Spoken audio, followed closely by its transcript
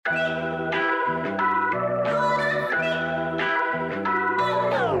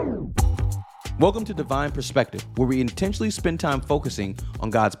Welcome to Divine Perspective, where we intentionally spend time focusing on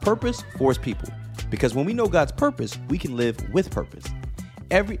God's purpose for His people. Because when we know God's purpose, we can live with purpose.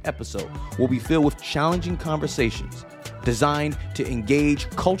 Every episode will be filled with challenging conversations designed to engage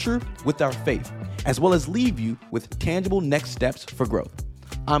culture with our faith, as well as leave you with tangible next steps for growth.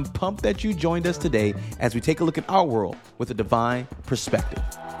 I'm pumped that you joined us today as we take a look at our world with a divine perspective.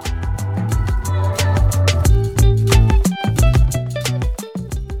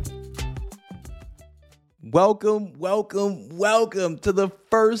 Welcome to the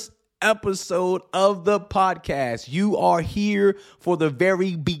first episode of the podcast. You are here for the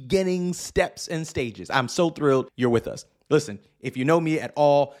very beginning steps and stages. I'm so thrilled you're with us. Listen, if you know me at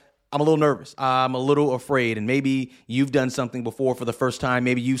all, I'm a little nervous. I'm a little afraid, and maybe you've done something before for the first time.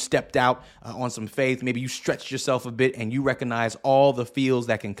 Maybe you stepped out on some faith. Maybe you stretched yourself a bit and you recognize all the feels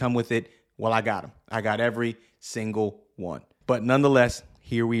that can come with it. Well, I got them. I got every single one. But nonetheless,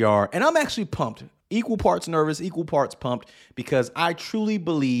 here we are. And I'm actually pumped. Equal parts nervous, equal parts pumped, because I truly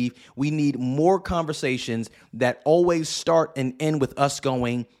believe we need more conversations that always start and end with us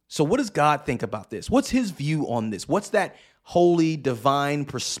going, so what does God think about this? What's His view on this? What's that holy, divine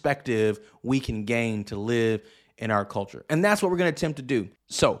perspective we can gain to live in our culture? And that's what we're going to attempt to do.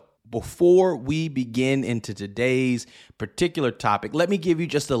 So before we begin into today's particular topic, let me give you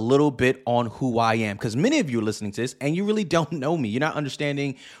just a little bit on who I am, because many of you are listening to this and you really don't know me. You're not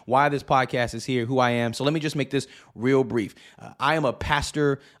understanding why this podcast is here, who I am. So let me just make this real brief. I am a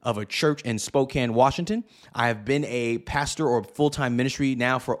pastor of a church in Spokane, Washington. I have been a pastor or full-time ministry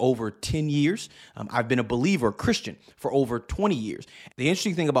now for over 10 years. I've been a believer, Christian, for over 20 years. The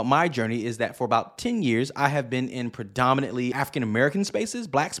interesting thing about my journey is that for about 10 years, I have been in predominantly African-American spaces,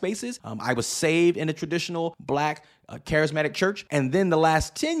 Black spaces. I was saved in a traditional Black charismatic church. And then the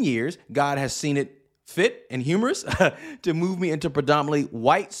last 10 years, God has seen it fit and humorous to move me into predominantly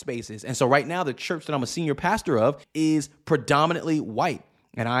white spaces. And so right now, the church that I'm a senior pastor of is predominantly white,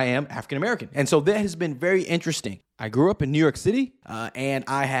 and I am African American. And so that has been very interesting. I grew up in New York City, and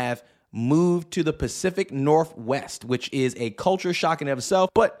I have moved to the Pacific Northwest, which is a culture shock in and of itself.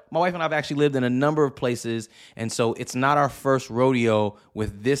 But my wife and I have actually lived in a number of places, and so it's not our first rodeo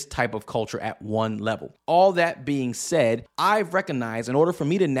with this type of culture at one level. All that being said, I've recognized in order for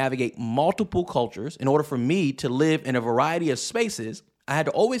me to navigate multiple cultures, in order for me to live in a variety of spaces, I had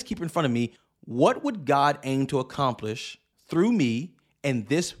to always keep in front of me, what would God aim to accomplish through me in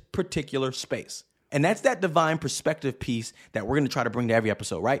this particular space? And that's that divine perspective piece that we're going to try to bring to every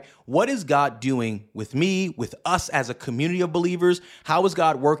episode, right? What is God doing with me, with us as a community of believers? How is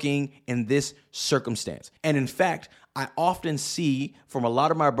God working in this circumstance? And in fact, I often see from a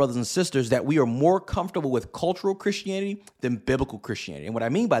lot of my brothers and sisters that we are more comfortable with cultural Christianity than biblical Christianity. And what I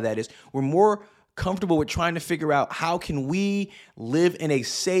mean by that is we're more comfortable with trying to figure out how can we live in a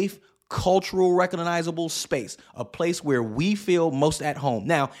safe, cultural, recognizable space, a place where we feel most at home.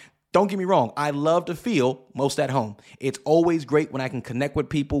 Now, don't get me wrong. I love to feel most at home. It's always great when I can connect with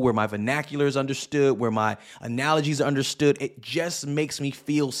people where my vernacular is understood, where my analogies are understood. It just makes me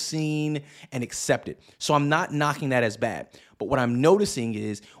feel seen and accepted. So I'm not knocking that as bad. But what I'm noticing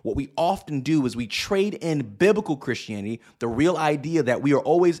is what we often do is we trade in biblical Christianity, the real idea that we are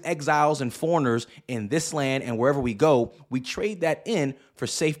always exiles and foreigners in this land and wherever we go. We trade that in for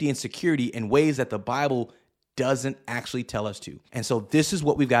safety and security in ways that the Bible doesn't actually tell us to. And so this is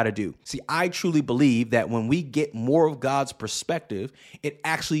what we've got to do. See, I truly believe that when we get more of God's perspective, it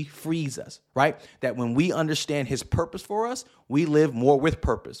actually frees us, right? That when we understand His purpose for us, we live more with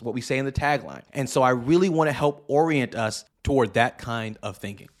purpose, what we say in the tagline. And so I really want to help orient us toward that kind of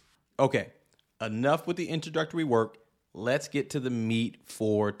thinking. Okay, enough with the introductory work. Let's get to the meat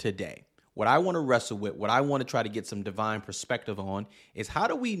for today. What I want to wrestle with, what I want to try to get some divine perspective on is how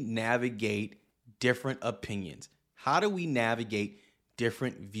do we navigate different opinions? How do we navigate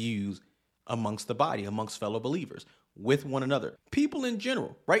different views amongst the body, amongst fellow believers, with one another? People in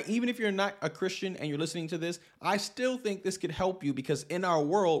general, right? Even if you're not a Christian and you're listening to this, I still think this could help you because in our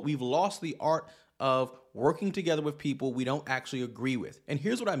world, we've lost the art of working together with people we don't actually agree with. And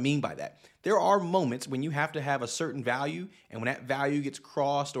here's what I mean by that. There are moments when you have to have a certain value, and when that value gets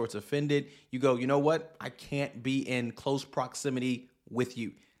crossed or it's offended, you go, you know what? I can't be in close proximity with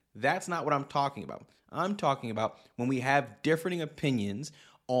you. That's not what I'm talking about. I'm talking about when we have differing opinions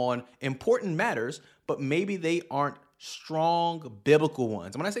on important matters, but maybe they aren't strong biblical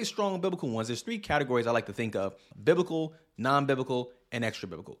ones. And when I say strong biblical ones, there's three categories I like to think of: biblical, non-biblical, and extra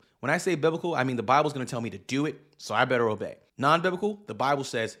biblical. When I say biblical, I mean the Bible's going to tell me to do it, so I better obey. Non-biblical, the Bible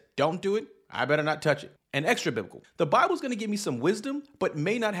says don't do it, I better not touch it. and extra biblical. The Bible's going to give me some wisdom, but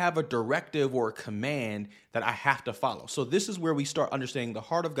may not have a directive or a command that I have to follow. So this is where we start understanding the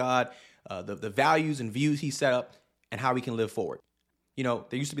heart of God, the values and views he set up, and how we can live forward. You know,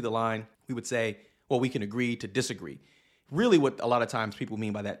 there used to be the line, we would say, well, we can agree to disagree. Really what a lot of times people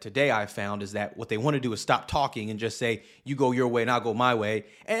mean by that today, I've found, is that what they want to do is stop talking and just say, you go your way and I'll go my way.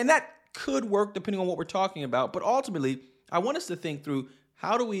 And that could work depending on what we're talking about. But ultimately, I want us to think through,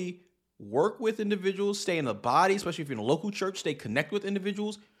 how do we work with individuals, stay in the body, especially if you're in a local church, stay connected with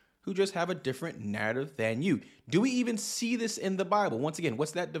individuals who just have a different narrative than you. Do we even see this in the Bible? Once again,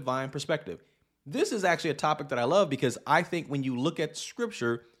 what's that divine perspective? This is actually a topic that I love, because I think when you look at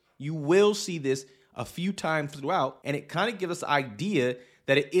scripture, you will see this a few times throughout, and it kind of gives us the idea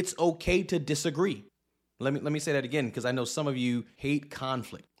that it's okay to disagree. Let me say that again, because I know some of you hate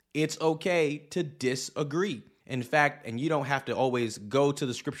conflict. It's okay to disagree. In fact, and you don't have to always go to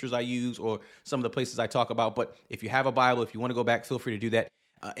the scriptures I use or some of the places I talk about, but if you have a Bible, if you want to go back, feel free to do that.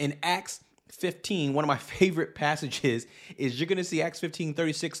 In Acts 15, one of my favorite passages is, you're going to see Acts 15,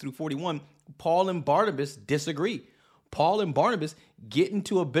 36 through 41, Paul and Barnabas disagree. Paul and Barnabas get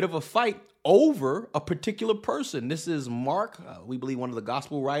into a bit of a fight over a particular person. This is Mark, we believe one of the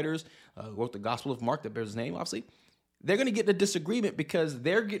gospel writers, wrote the Gospel of Mark that bears his name, obviously. They're going to get in a disagreement because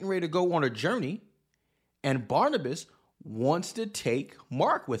they're getting ready to go on a journey, and Barnabas wants to take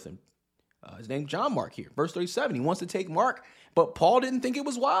Mark with him. His name's John Mark here. Verse 37, he wants to take Mark, but Paul didn't think it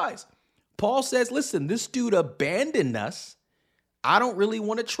was wise. Paul says, listen, this dude abandoned us. I don't really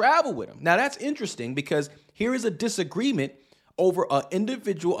want to travel with him. Now, that's interesting, because here is a disagreement over an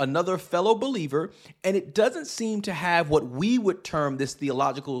individual, another fellow believer, and it doesn't seem to have what we would term this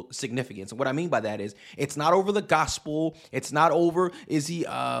theological significance. And what I mean by that is, it's not over the gospel. It's not over, is he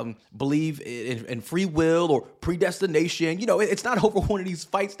believe in free will or predestination? You know, it's not over one of these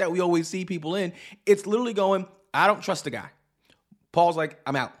fights that we always see people in. It's literally going, I don't trust the guy. Paul's like,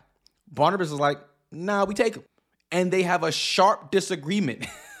 I'm out. Barnabas is like, nah, we take him. And they have a sharp disagreement.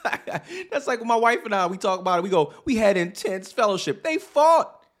 That's like when my wife and I, we talk about it. We go, we had intense fellowship. They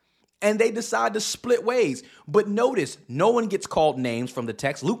fought and they decide to split ways. But notice, no one gets called names from the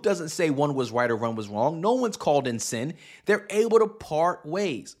text. Luke doesn't say one was right or one was wrong. No one's called in sin. They're able to part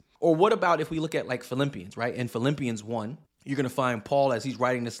ways. Or what about if we look at like Philippians, right? In Philippians 1, you're going to find Paul, as he's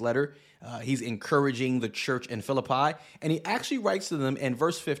writing this letter, he's encouraging the church in Philippi. And he actually writes to them in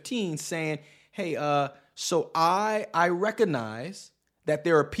verse 15 saying, hey, so I recognize that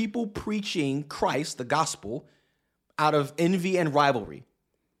there are people preaching Christ, the gospel, out of envy and rivalry,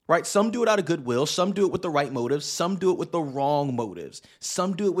 right? Some do it out of goodwill. Some do it with the right motives. Some do it with the wrong motives.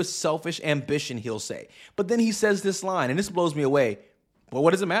 Some do it with selfish ambition, he'll say. But then he says this line, and this blows me away. Well,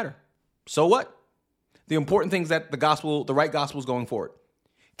 what does it matter? So what? The important thing is that the gospel, the right gospel, is going forward.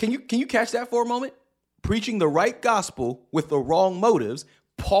 Can you catch that for a moment? Preaching the right gospel with the wrong motives,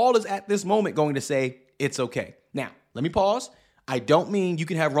 Paul is at this moment going to say, it's okay. Now, let me pause. I don't mean you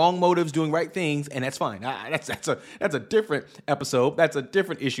can have wrong motives doing right things, and that's fine. That's a different episode. That's a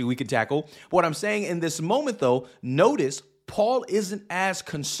different issue we could tackle. What I'm saying in this moment, though, notice Paul isn't as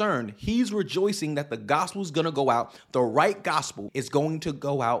concerned. He's rejoicing that the gospel is going to go out. The right gospel is going to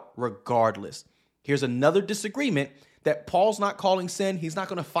go out regardless. Here's another disagreement that Paul's not calling sin. He's not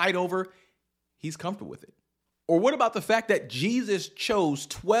going to fight over. He's comfortable with it. Or what about the fact that Jesus chose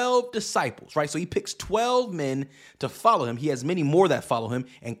 12 disciples, right? So he picks 12 men to follow him. He has many more that follow him,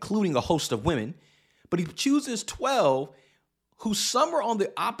 including a host of women. But he chooses 12 who some are on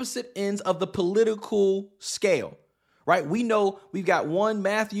the opposite ends of the political scale, right? We know we've got one,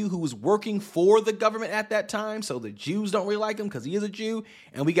 Matthew, who was working for the government at that time. So the Jews don't really like him because he is a Jew.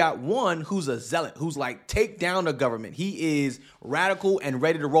 And we got one who's a zealot, who's like, take down the government. He is radical and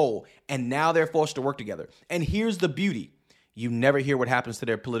ready to roll. And now they're forced to work together. And here's the beauty. You never hear what happens to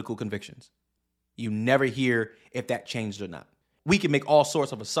their political convictions. You never hear if that changed or not. We can make all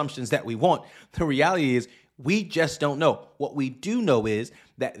sorts of assumptions that we want. The reality is, we just don't know. What we do know is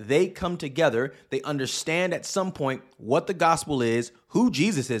that they come together. They understand at some point what the gospel is, who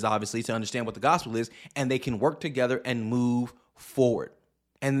Jesus is, obviously, to understand what the gospel is, and they can work together and move forward.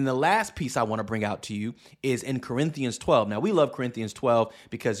 And then the last piece I want to bring out to you is in Corinthians 12. Now, we love Corinthians 12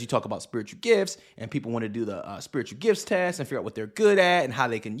 because you talk about spiritual gifts and people want to do the spiritual gifts test and figure out what they're good at and how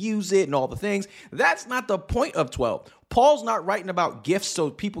they can use it and all the things. That's not the point of 12. Paul's not writing about gifts so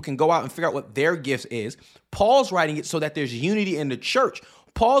people can go out and figure out what their gift is. Paul's writing it so that there's unity in the church.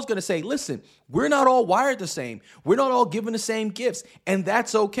 Paul's going to say, listen, we're not all wired the same. We're not all given the same gifts, and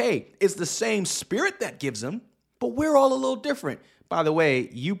that's okay. It's the same spirit that gives them, but we're all a little different. By the way,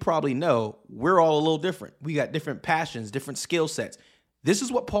 you probably know we're all a little different. We got different passions, different skill sets. This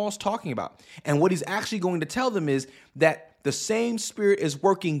is what Paul's talking about. And what he's actually going to tell them is that the same Spirit is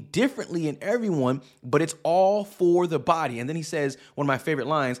working differently in everyone, but it's all for the body. And then he says, one of my favorite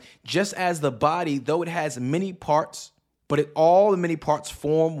lines, just as the body, though it has many parts, but all the many parts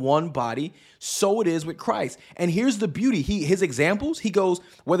form one body, so it is with Christ. And here's the beauty. His examples, he goes,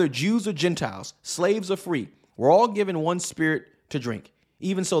 whether Jews or Gentiles, slaves or free, we're all given one Spirit to drink.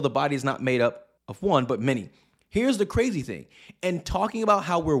 Even so, the body is not made up of one, but many. Here's the crazy thing. In talking about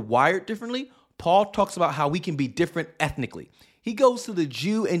how we're wired differently, Paul talks about how we can be different ethnically. He goes to the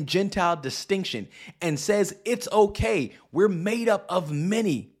Jew and Gentile distinction and says it's okay. We're made up of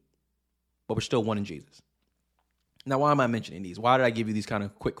many, but we're still one in Jesus. Now, why am I mentioning these? Why did I give you these kind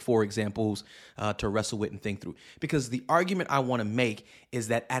of quick 4 examples to wrestle with and think through? Because the argument I want to make is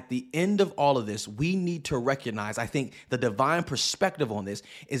that at the end of all of this, we need to recognize, I think the divine perspective on this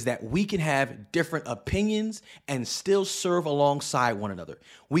is that we can have different opinions and still serve alongside one another.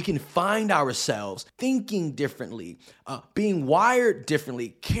 We can find ourselves thinking differently, being wired differently,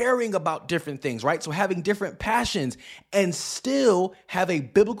 caring about different things, right? So having different passions and still have a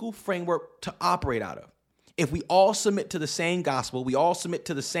biblical framework to operate out of. If we all submit to the same gospel, we all submit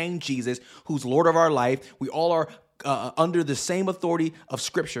to the same Jesus, who's Lord of our life, we all are under the same authority of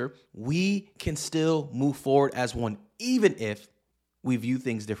Scripture, we can still move forward as one, even if we view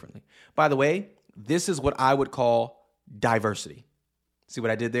things differently. By the way, this is what I would call diversity. See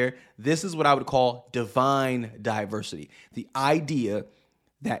what I did there? This is what I would call divine diversity. The idea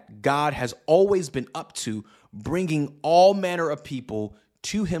that God has always been up to bringing all manner of people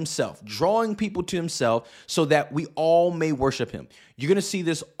to himself, drawing people to himself so that we all may worship him. You're going to see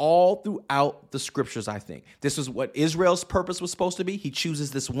this all throughout the scriptures, I think. This is what Israel's purpose was supposed to be. He chooses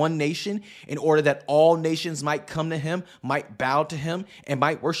this one nation in order that all nations might come to him, might bow to him, and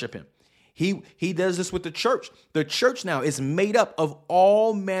might worship him. He does this with the church. The church now is made up of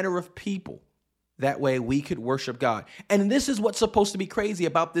all manner of people. That way we could worship God. And this is what's supposed to be crazy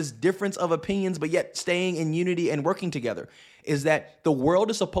about this difference of opinions, but yet staying in unity and working together, is that the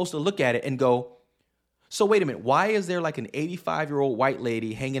world is supposed to look at it and go, so wait a minute, why is there like an 85-year-old white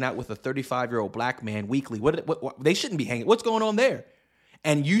lady hanging out with a 35-year-old black man weekly? What they shouldn't be hanging. What's going on there?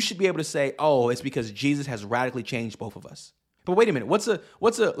 And you should be able to say, oh, it's because Jesus has radically changed both of us. But wait a minute, what's a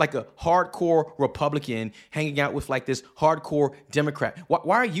like a hardcore Republican hanging out with like this hardcore Democrat?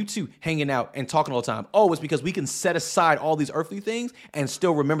 Why are you two hanging out and talking all the time? Oh, it's because we can set aside all these earthly things and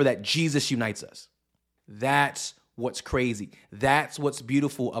still remember that Jesus unites us. That's what's crazy. That's what's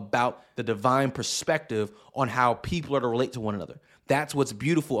beautiful about the divine perspective on how people are to relate to one another. That's what's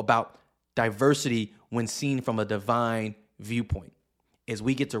beautiful about diversity when seen from a divine viewpoint, is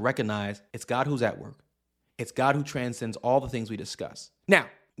we get to recognize it's God who's at work. It's God who transcends all the things we discuss. Now,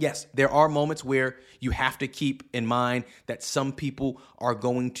 yes, there are moments where you have to keep in mind that some people are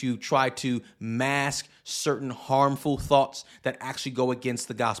going to try to mask certain harmful thoughts that actually go against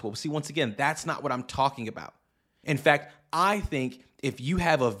the gospel. But see, once again, that's not what I'm talking about. In fact, I think if you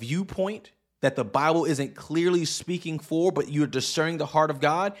have a viewpoint that the Bible isn't clearly speaking for, but you're discerning the heart of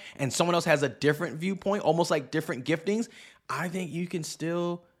God, and someone else has a different viewpoint, almost like different giftings, I think you can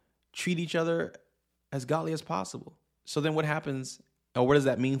still treat each other as godly as possible. So then what happens, or what does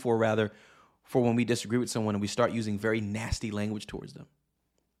that mean for when we disagree with someone and we start using very nasty language towards them?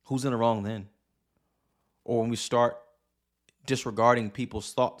 Who's in the wrong then? Or when we start disregarding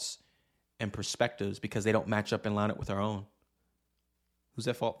people's thoughts and perspectives because they don't match up and line up with our own, who's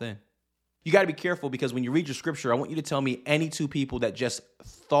at fault then? You got to be careful, because when you read your scripture, I want you to tell me any two people that just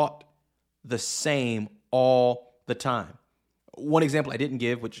thought the same all the time. One example I didn't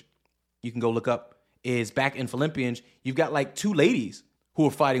give, which you can go look up, is back in Philippians, you've got like 2 ladies who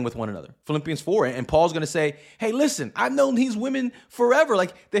are fighting with one another. Philippians 4, and Paul's going to say, hey, listen, I've known these women forever.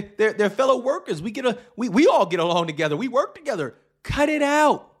 Like they're fellow workers. We all get along together. We work together. Cut it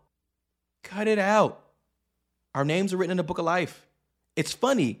out. Cut it out. Our names are written in the book of life. It's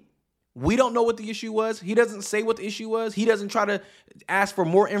funny. We don't know what the issue was. He doesn't say what the issue was. He doesn't try to ask for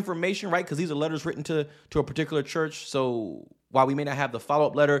more information, right? Because these are letters written to a particular church. So while we may not have the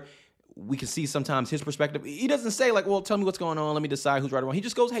follow-up letter, we can see sometimes his perspective. He doesn't say like, well, tell me what's going on. Let me decide who's right or wrong. He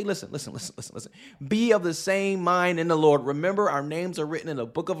just goes, hey, listen. Be of the same mind in the Lord. Remember, our names are written in the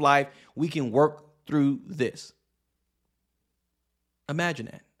book of life. We can work through this. Imagine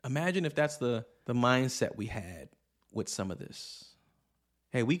that. Imagine if that's the mindset we had with some of this.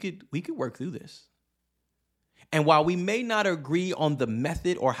 Hey, we could work through this. And while we may not agree on the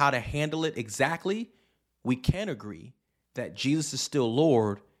method or how to handle it exactly, we can agree that Jesus is still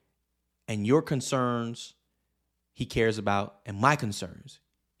Lord, and your concerns he cares about, and my concerns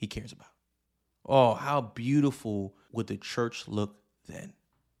he cares about. Oh, how beautiful would the church look then.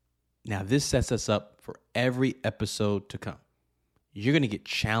 Now, this sets us up for every episode to come. You're going to get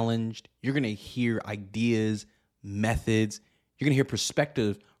challenged. You're going to hear ideas, methods. You're going to hear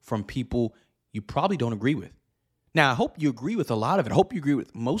perspective from people you probably don't agree with. Now, I hope you agree with a lot of it. I hope you agree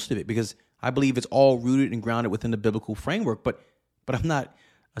with most of it because I believe it's all rooted and grounded within the biblical framework. But I'm not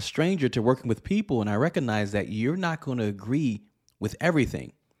a stranger to working with people, and I recognize that you're not going to agree with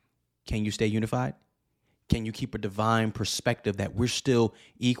everything. Can you stay unified? Can you keep a divine perspective that we're still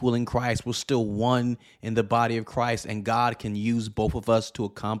equal in Christ? We're still one in the body of Christ, and God can use both of us to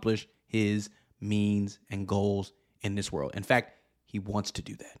accomplish his means and goals in this world. In fact, he wants to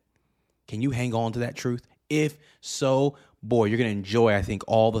do that. Can you hang on to that truth? If so, boy, you're going to enjoy, I think,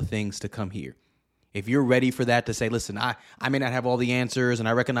 all the things to come here. If you're ready for that to say, listen, I may not have all the answers, and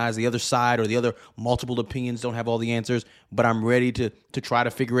I recognize the other side or the other multiple opinions don't have all the answers, but I'm ready to try to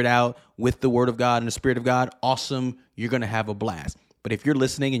figure it out with the word of God and the spirit of God, awesome, you're going to have a blast. But if you're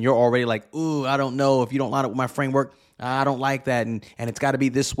listening and you're already like, ooh, I don't know, if you don't line up with my framework, I don't like that, and it's got to be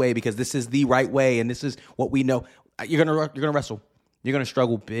this way because this is the right way and this is what we know, you're going to wrestle. You're going to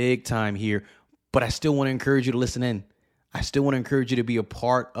struggle big time here, but I still want to encourage you to listen in. I still want to encourage you to be a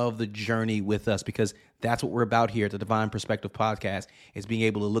part of the journey with us because that's what we're about here at the Divine Perspective Podcast, is being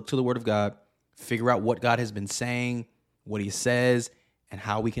able to look to the Word of God, figure out what God has been saying, what he says, and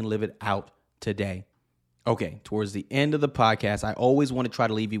how we can live it out today. Okay, towards the end of the podcast, I always want to try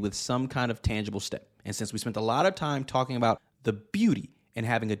to leave you with some kind of tangible step. And since we spent a lot of time talking about the beauty in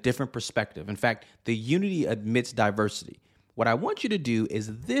having a different perspective, in fact, the unity amidst diversity, what I want you to do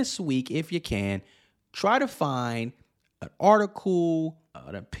is this week, if you can, try to find an article,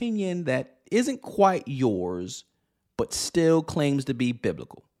 an opinion that isn't quite yours, but still claims to be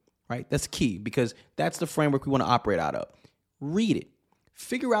biblical, right? That's key because that's the framework we want to operate out of. Read it.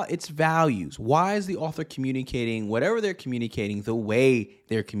 Figure out its values. Why is the author communicating whatever they're communicating the way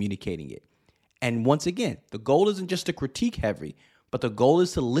they're communicating it? And once again, the goal isn't just to critique heavy, but the goal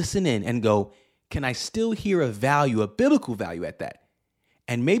is to listen in and go, can I still hear a value, a biblical value at that?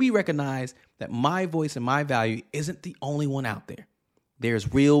 And maybe recognize that my voice and my value isn't the only one out there.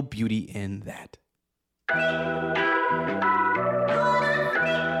 There's real beauty in that.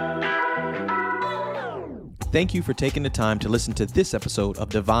 Thank you for taking the time to listen to this episode of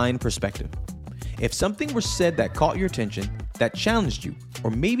Divine Perspective. If something were said that caught your attention, that challenged you, or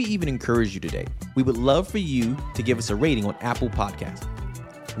maybe even encouraged you today, we would love for you to give us a rating on Apple Podcasts.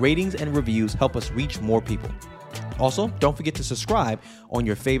 Ratings and reviews help us reach more people. Also, don't forget to subscribe on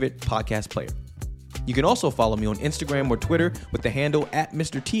your favorite podcast player. You can also follow me on Instagram or Twitter with the handle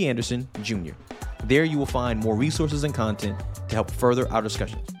 @Mr. T. Anderson Jr. There you will find more resources and content to help further our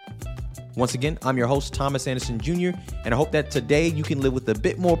discussions. Once again, I'm your host, Thomas Anderson Jr., and I hope that today you can live with a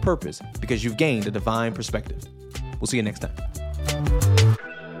bit more purpose because you've gained a divine perspective. We'll see you next time.